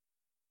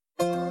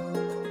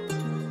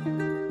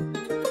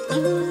Long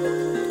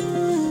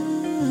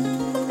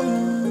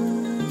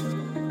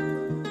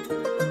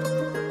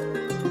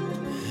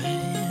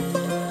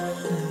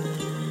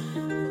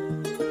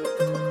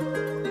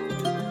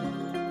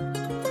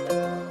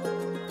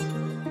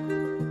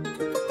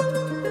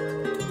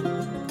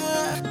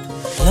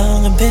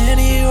and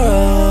bendy road,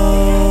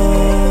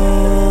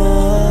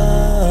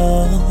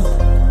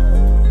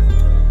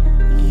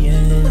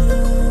 yeah.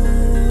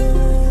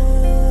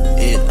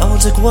 It all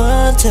took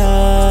one time,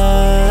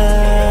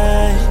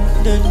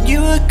 then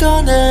you were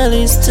gone at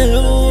least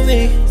to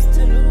me.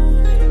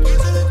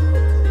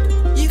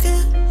 You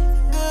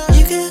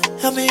can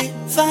help me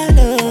find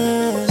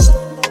us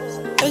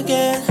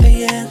again.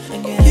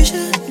 You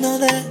should know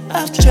that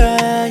I'm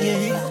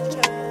trying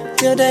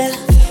till death,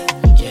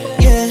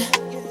 yeah.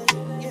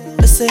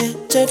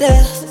 To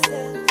death,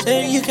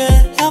 then you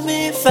can help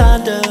me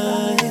find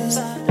us.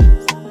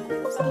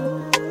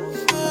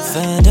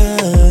 Find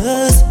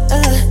us,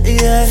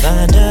 yeah.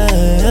 Find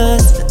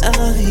us,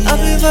 yeah. I've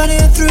been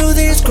running through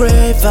these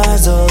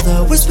grapevines, all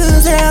the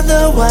whispers and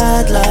the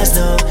white lies.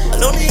 No,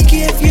 I'll only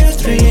give you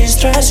 3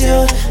 strikes.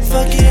 You're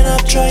fucking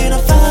up trying to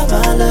find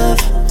my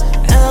love.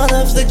 Out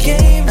of the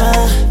game,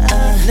 I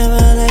never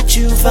let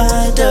you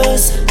find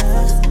us.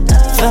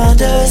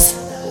 Find us.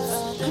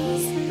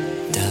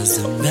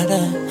 Doesn't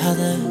matter how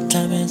the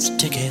time is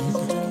ticking.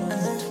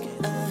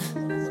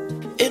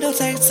 It'll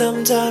take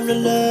some time to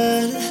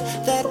learn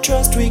that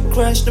trust we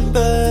crashed and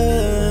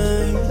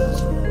burned.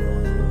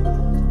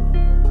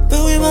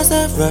 But we must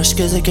not rush,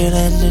 cause it could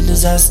end in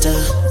disaster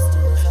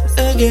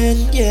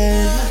again,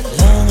 yeah.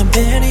 Long and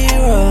bendy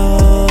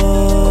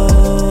road,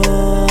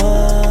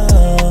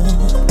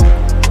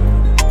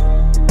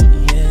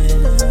 yeah.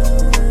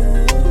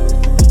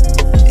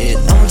 It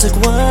all took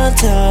one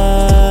time.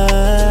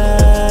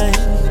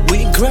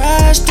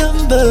 Crashed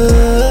and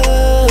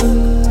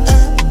burned.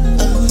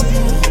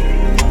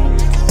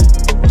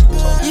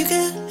 You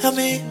can help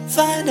me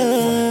find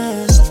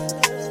us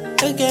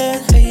again.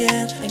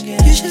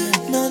 You should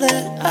know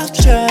that I'm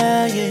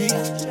trying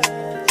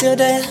till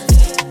death,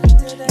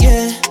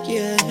 yeah.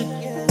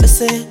 I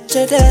say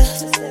to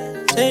death,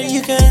 then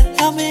you can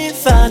help me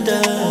find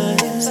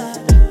us.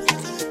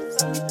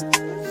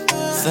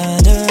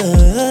 Find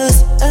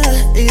us,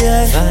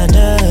 yeah. Find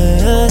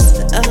us,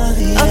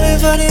 yeah. I've been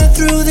running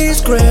through these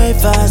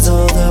grapevines,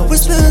 all the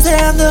whispers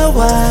and the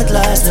white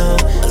lies. No,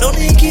 I'll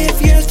only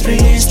give you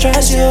 3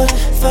 strikes. You're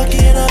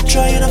fucking up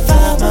trying to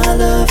find my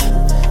love.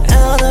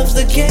 Out of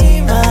the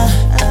game, I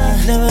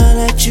never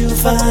let you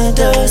find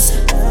us.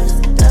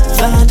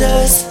 Find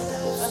us.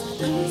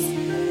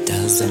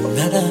 Doesn't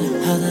matter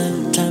how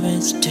the time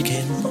is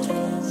ticking.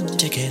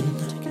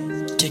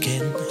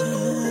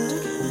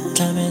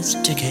 Time is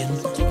ticking.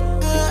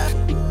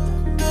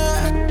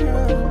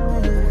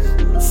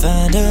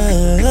 Find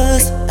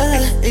us,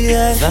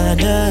 yeah.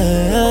 Find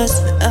us,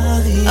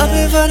 yeah. I've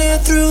been running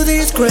through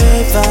these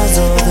grapevines,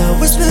 all the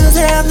whispers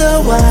and the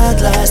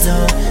white lies.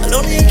 No, I'll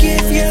only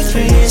give you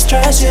 3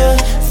 strikes. You're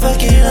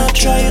fucking up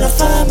trying to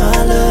find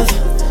my love.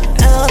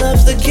 Out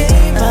of the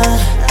game, I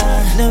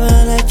never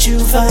let you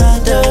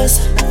find us.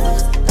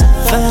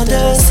 Find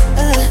us,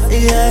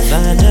 yeah.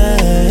 Find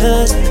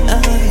us,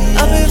 yeah.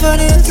 I've been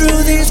running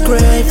through these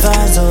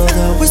grapevines, all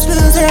the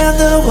whispers and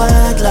the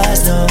white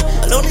lies. No,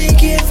 I'll only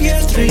give you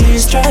 3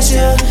 strikes.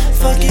 You're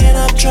fucking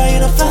up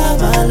trying to find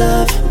my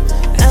love.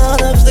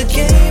 Out of the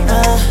game,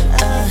 I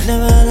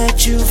never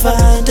let you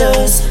find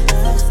us.